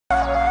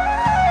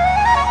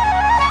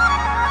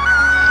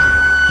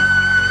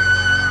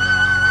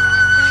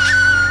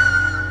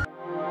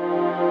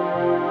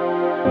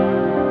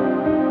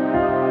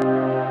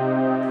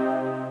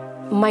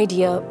My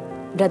dear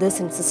brothers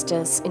and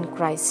sisters in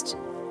Christ,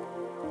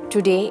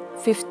 today,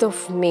 5th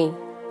of May,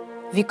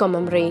 we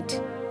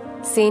commemorate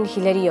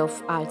St.Hilary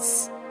of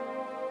Arles.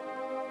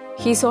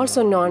 He is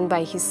also known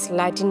by his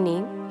Latin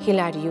name,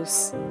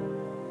 Hilarius.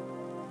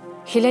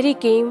 Hilary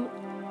came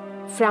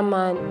from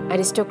an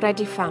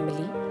aristocratic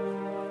family,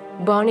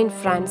 born in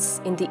France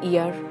in the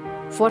year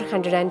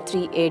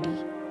 403 AD.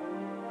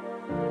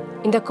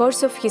 In the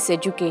course of his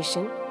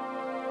education,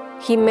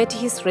 he met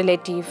his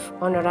relative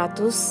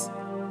Honoratus,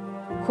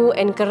 who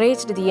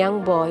encouraged the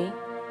young boy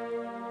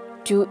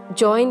to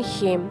join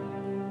him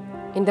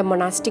in the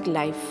monastic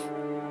life,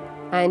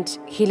 and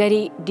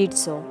Hilary did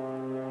so.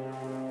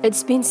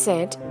 It's been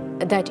said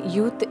that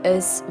youth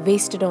is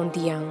wasted on the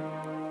young,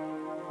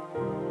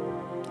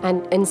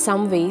 and in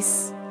some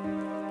ways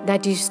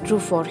that is true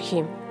for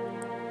him.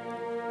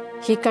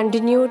 He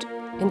continued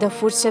in the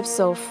footsteps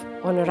of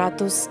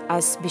Honoratus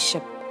as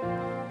bishop.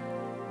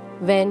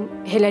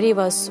 When Hilary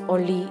was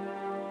only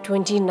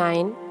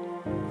 29,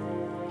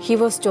 he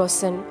was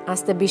chosen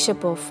as the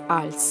Bishop of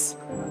Arles.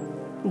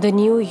 The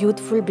new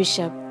youthful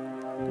bishop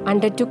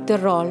undertook the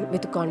role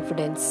with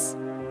confidence.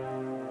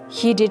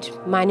 He did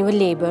manual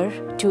labor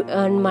to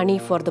earn money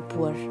for the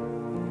poor.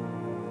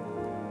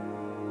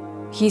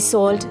 He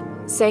sold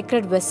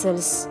sacred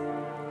vessels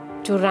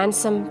to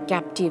ransom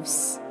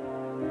captives.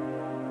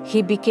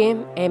 He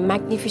became a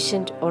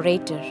magnificent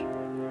orator,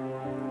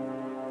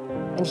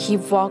 and he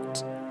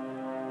walked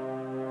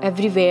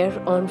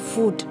everywhere on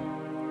foot,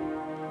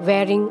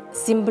 wearing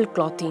simple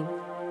clothing.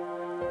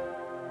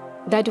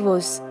 That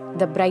was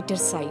the brighter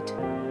side.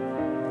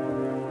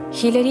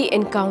 Hilary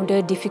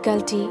encountered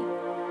difficulty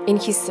in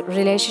his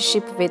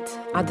relationship with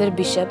other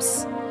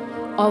bishops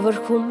over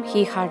whom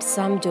he had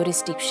some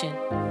jurisdiction.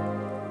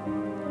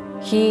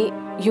 He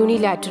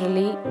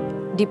unilaterally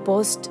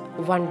deposed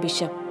one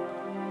bishop.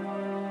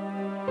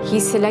 He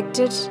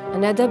selected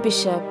another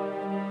bishop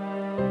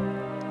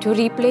to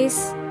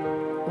replace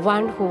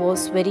one who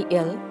was very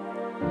ill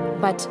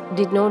but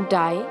did not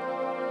die.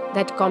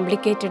 That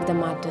complicated the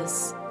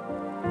matters.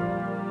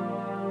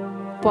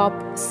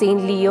 Pope St.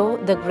 Leo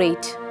the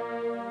Great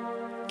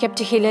kept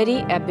Hilary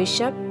a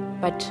bishop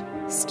but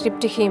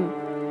stripped him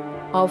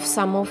of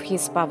some of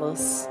his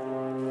powers.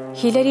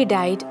 Hilary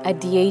died at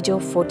the age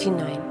of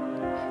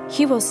 49.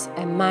 He was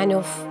a man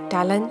of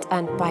talent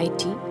and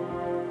piety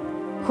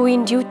who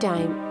in due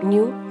time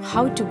knew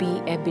how to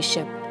be a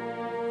bishop.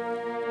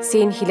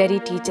 St. Hilary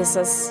teaches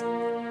us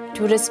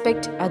to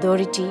respect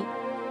authority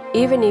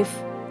even if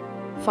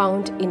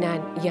found in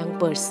a young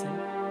person.